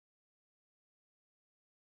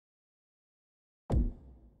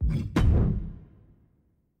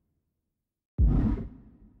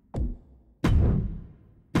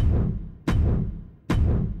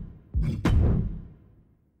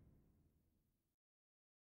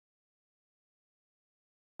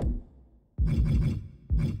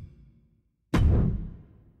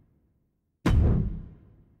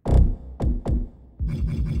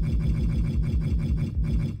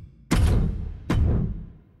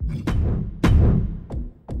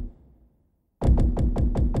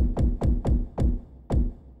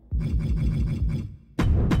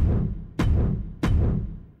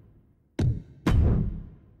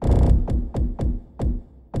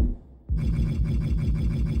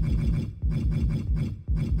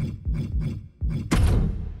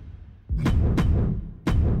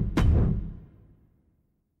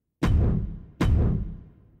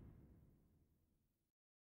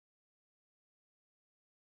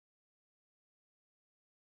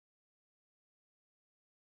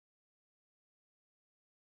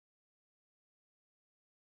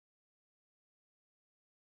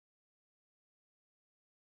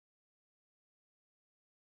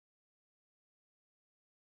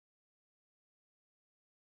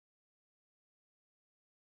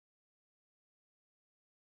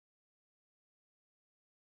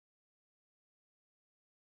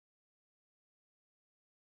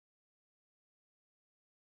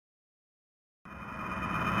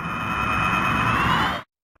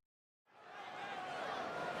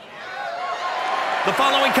The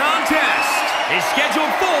following contest is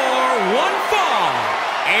scheduled for one fall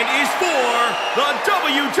and is for the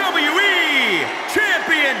WWE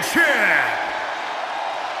Championship.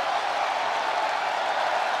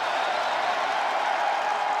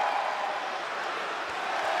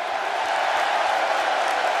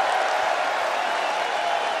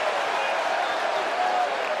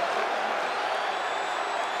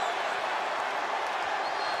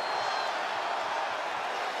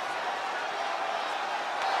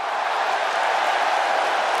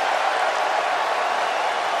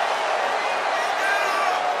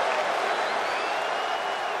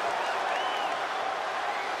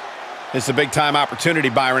 This is a big-time opportunity,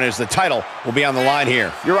 Byron, as the title will be on the line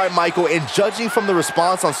here. You're right, Michael, and judging from the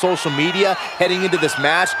response on social media heading into this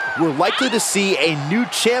match, we're likely to see a new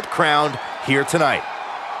champ crowned here tonight.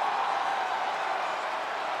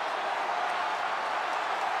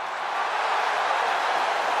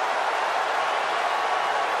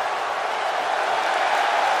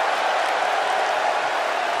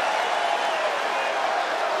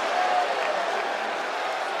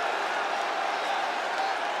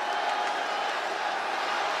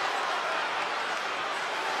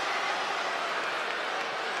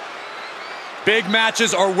 Big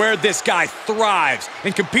matches are where this guy thrives,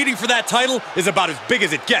 and competing for that title is about as big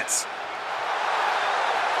as it gets.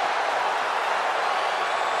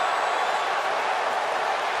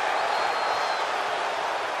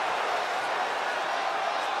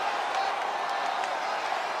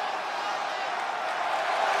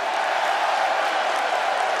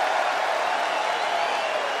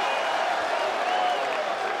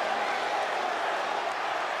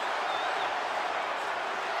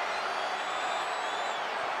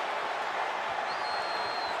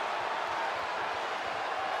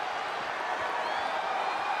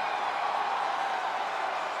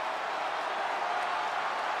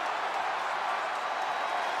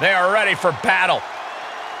 They are ready for battle.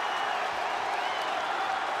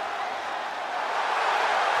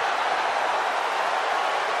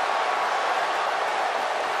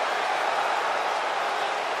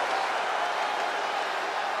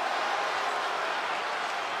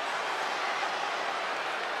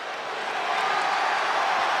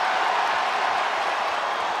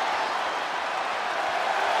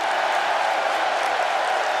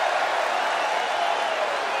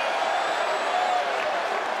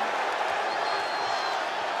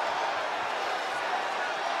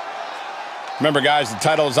 Remember, guys, the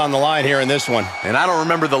title is on the line here in this one. And I don't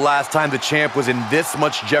remember the last time the champ was in this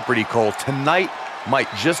much jeopardy, Cole. Tonight might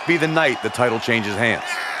just be the night the title changes hands.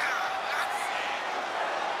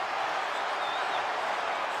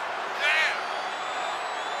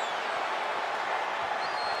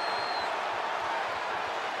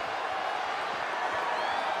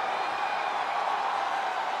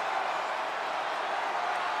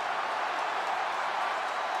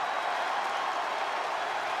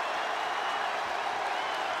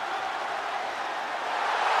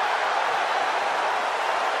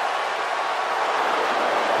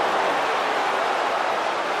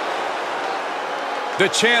 The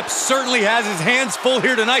champ certainly has his hands full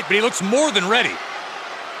here tonight, but he looks more than ready.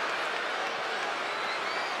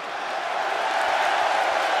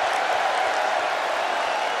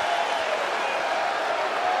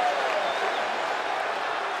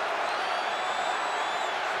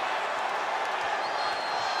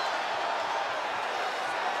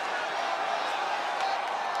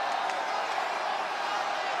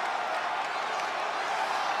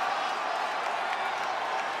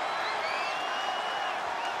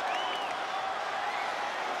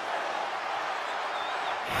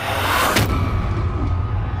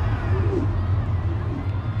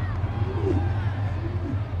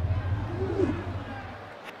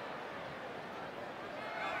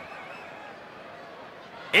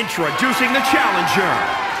 Introducing the challenger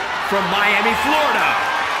from Miami, Florida,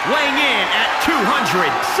 weighing in at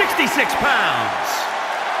 266 pounds,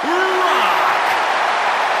 Rock.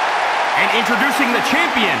 And introducing the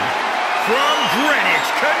champion from Greenwich,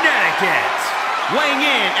 Connecticut, weighing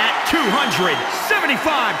in at 275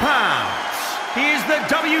 pounds. He is the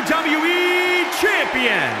WWE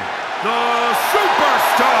champion, the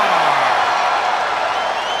Superstar.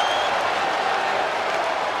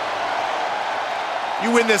 You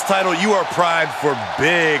win this title, you are primed for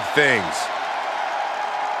big things.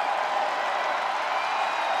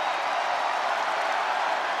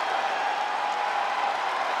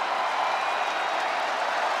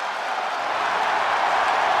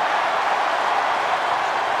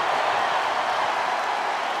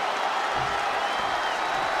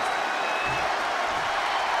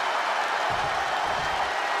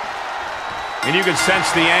 And you can sense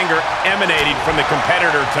the anger emanating from the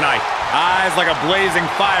competitor tonight. Eyes like a blazing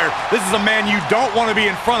fire. This is a man you don't want to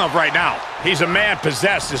be in front of right now. He's a man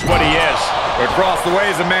possessed is what he is. But across the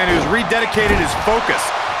way is a man who's rededicated his focus.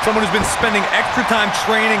 Someone who's been spending extra time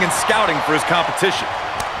training and scouting for his competition.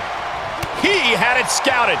 He had it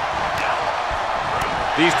scouted.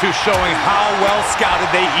 These two showing how well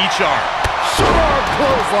scouted they each are. Sharp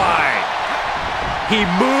clothesline. He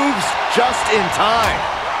moves just in time.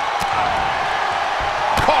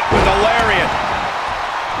 Caught with a lariat.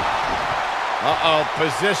 Uh-oh,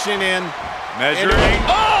 position in. Measuring.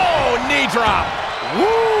 Oh, knee drop.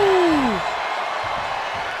 Woo!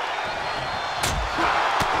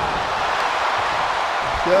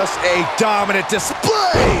 Just a dominant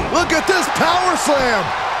display. Look at this power slam.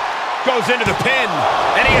 Goes into the pin,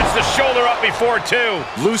 and he gets the shoulder up before two.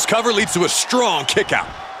 Loose cover leads to a strong kick out.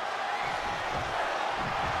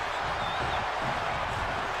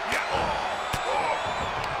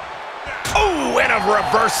 Oh, and a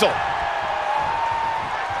reversal.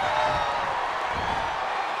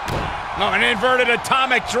 Oh, an inverted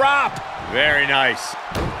atomic drop. Very nice.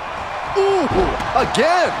 Ooh,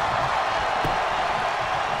 again.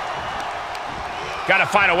 Got to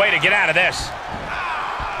find a way to get out of this.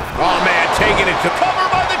 Oh, man, taking it to cover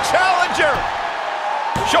by the challenger.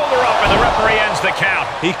 Shoulder up, and the referee ends the count.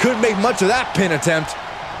 He couldn't make much of that pin attempt.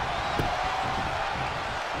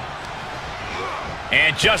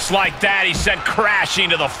 And just like that, he sent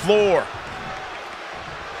crashing to the floor.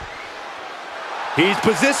 He's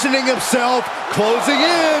positioning himself, closing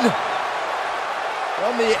in.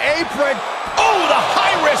 From the apron. Oh, the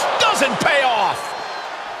high risk doesn't pay off.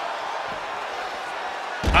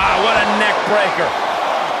 Ah, what a neck breaker.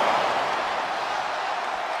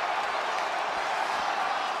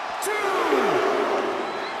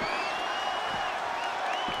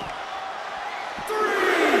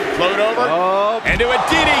 Float over, into a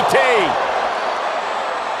DDT.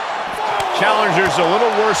 Challenger's a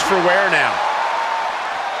little worse for wear now.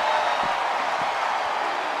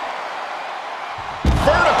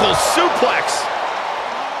 Vertical suplex.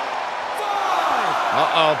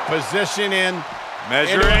 Uh-oh, position in.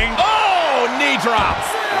 Measuring. Oh, knee drop.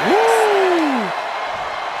 Woo!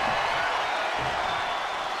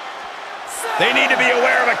 They need to be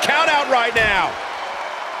aware of a count out right now.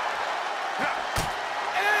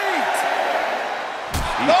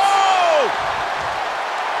 No!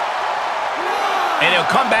 And he'll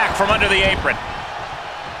come back from under the apron.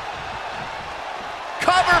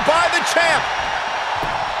 Covered by the champ.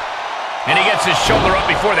 And he gets his shoulder up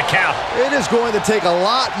before the count. It is going to take a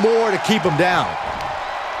lot more to keep him down.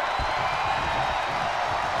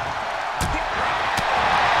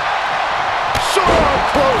 Sharp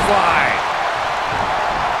clothesline.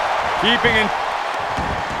 Keeping in.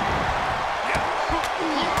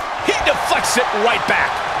 He deflects it right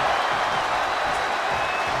back.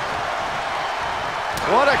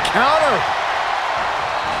 What a counter.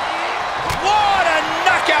 What a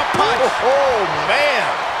knockout punch. Oh, man.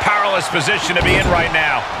 Powerless position to be in right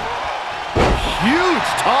now. Huge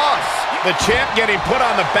toss. The champ getting put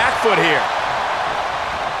on the back foot here.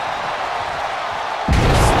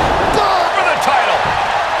 For the title.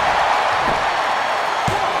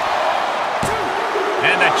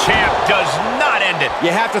 And the champ does not end it. You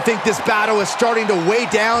have to think this battle is starting to weigh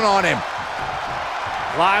down on him.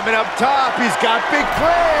 Climbing up top, he's got big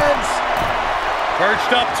plans.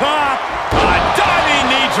 Perched up top. A diving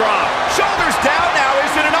knee drop. Shoulders down now.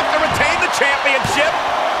 Is it enough to retain the championship?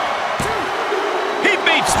 He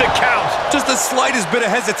beats the count. Just the slightest bit of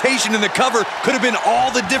hesitation in the cover could have been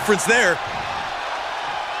all the difference there.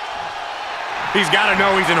 He's got to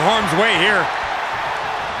know he's in harm's way here.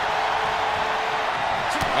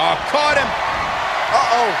 Oh, caught him.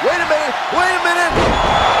 Uh-oh, wait a minute, wait a minute.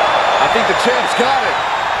 I think the champ's got it.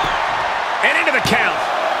 And into the count.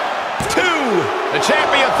 The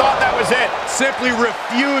champion thought that was it. Simply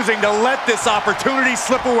refusing to let this opportunity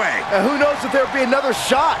slip away. Who knows if there'll be another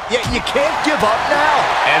shot? Yet you can't give up now.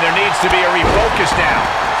 And there needs to be a refocus now.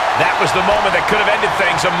 That was the moment that could have ended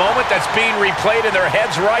things. A moment that's being replayed in their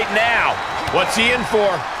heads right now. What's he in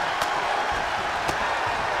for?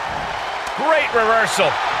 Great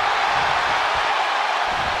reversal.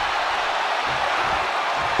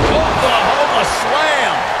 Oklahoma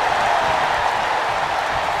slam.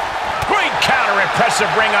 Great counter. Impressive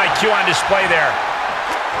ring IQ on display there.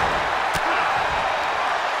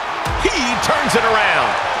 He turns it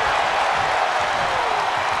around.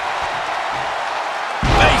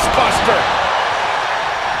 Facebuster.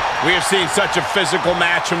 We have seen such a physical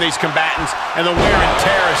match from these combatants, and the wear and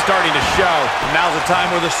tear is starting to show. Now's the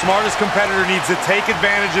time where the smartest competitor needs to take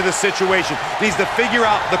advantage of the situation. Needs to figure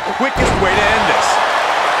out the quickest way to end this.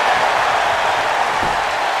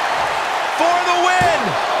 For the win!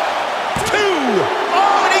 2!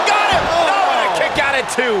 Oh, and he got it! Oh, and a kick out at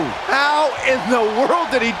 2. How in the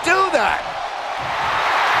world did he do that?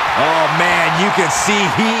 Oh, man, you can see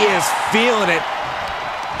he is feeling it.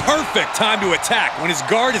 Perfect time to attack when his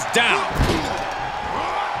guard is down.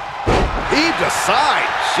 Heaved aside.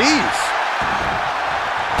 Jeez.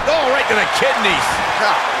 Oh, right to the kidneys.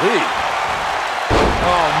 Golly.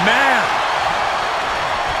 Oh, man.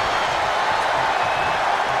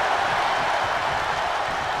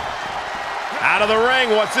 Out of the ring.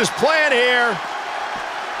 What's his plan here?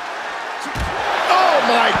 Oh,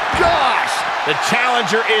 my gosh. The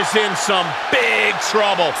challenger is in some big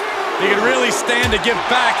trouble. He can really stand to give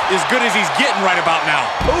back as good as he's getting right about now.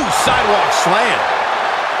 Ooh, sidewalk slam.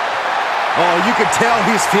 Oh, you can tell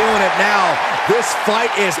he's feeling it now. This fight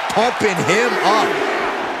is pumping him up.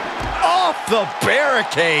 Off the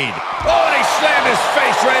barricade. Oh, and he slammed his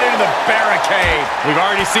face right into the barricade. We've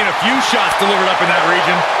already seen a few shots delivered up in that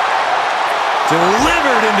region.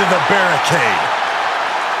 Delivered into the barricade.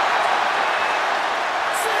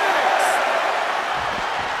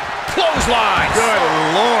 Clothesline. Good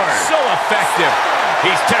Lord. So effective.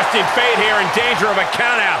 He's testing fate here, in danger of a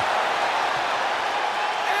countout.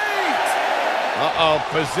 8. Uh-oh,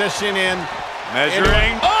 position in.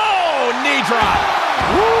 Measuring. Oh, knee drop.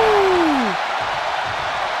 Woo!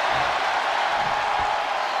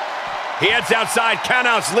 He heads outside.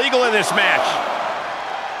 Countouts legal in this match.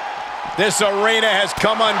 This arena has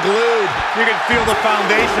come unglued. You can feel the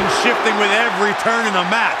foundation shifting with every turn in the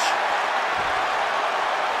match.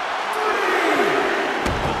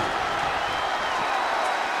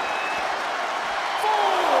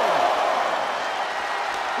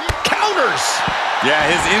 Yeah,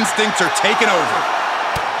 his instincts are taking over.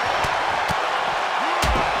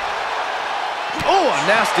 Oh, a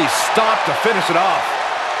nasty stop to finish it off.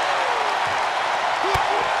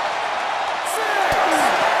 6.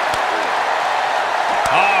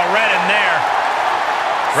 Oh, red in there.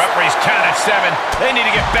 Referee's count at 7. They need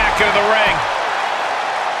to get back into the ring.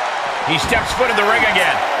 He steps foot in the ring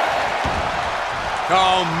again.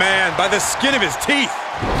 Oh, man, by the skin of his teeth.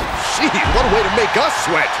 Gee, what a way to make us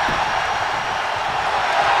sweat.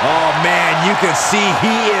 Oh, man, you can see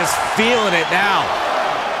he is feeling it now.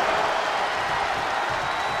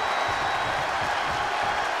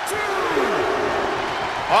 2.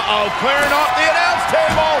 Uh-oh, clearing off the announce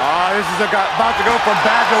table. This is about to go from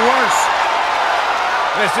bad to worse.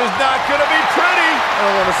 This is not going to be pretty. I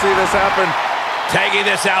don't want to see this happen. Taking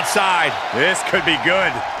this outside. This could be good.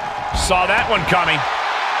 Saw that one coming.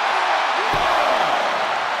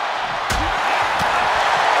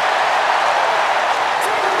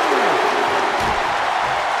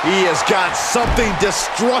 He has got something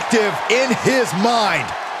destructive in his mind.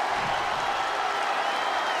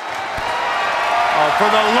 Oh, for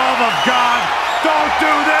the love of God, don't do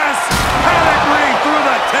this! Pedigree through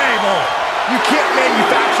the table! You can't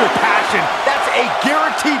manufacture passion. That's a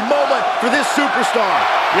guaranteed moment for this superstar.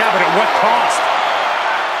 Yeah, but at what cost?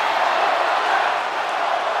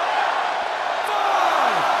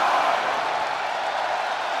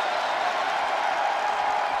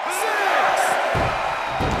 6.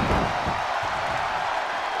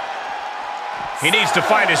 He needs to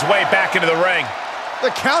find his way back into the ring. The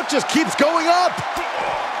count just keeps going up. 8.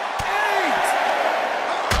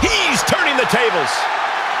 He's turning the tables.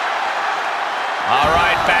 All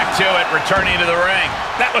right, back to it, returning to the ring.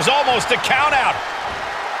 That was almost a count out.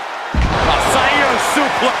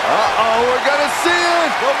 Uh-oh, we're gonna see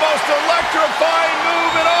it. The most electrifying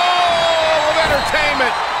move in all of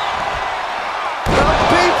entertainment. The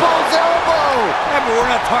people's elbow. Yeah, but we're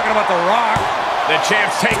not talking about The Rock. The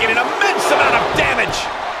champ's taking an immense amount of damage.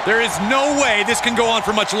 There is no way this can go on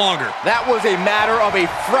for much longer. That was a matter of a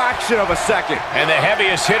fraction of a second. And the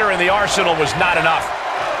heaviest hitter in the arsenal was not enough.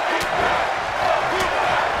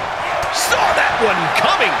 Saw that one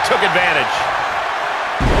coming, took advantage.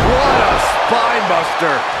 What a spine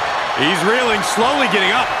buster. He's reeling, slowly getting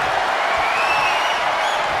up.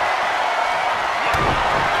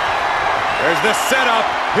 There's the setup.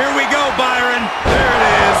 Here we go, Byron. There it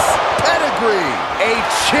is. Pedigree. A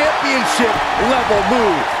championship level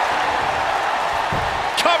move.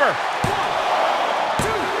 Cover.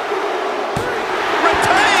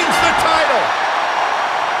 Retains the title.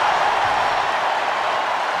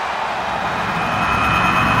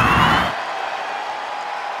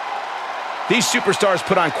 These superstars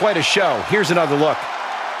put on quite a show. Here's another look.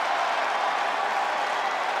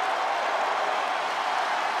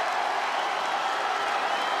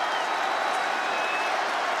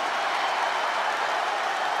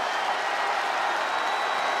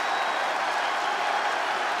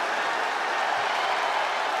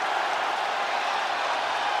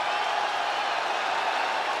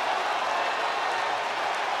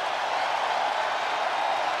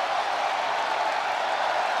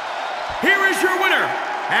 Here is your winner,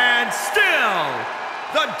 and still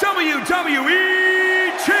the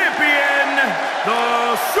WWE Champion,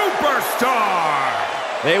 the Superstar.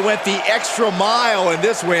 They went the extra mile in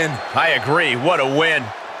this win. I agree. What a win.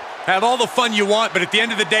 Have all the fun you want, but at the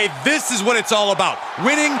end of the day, this is what it's all about.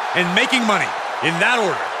 Winning and making money. In that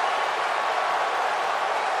order.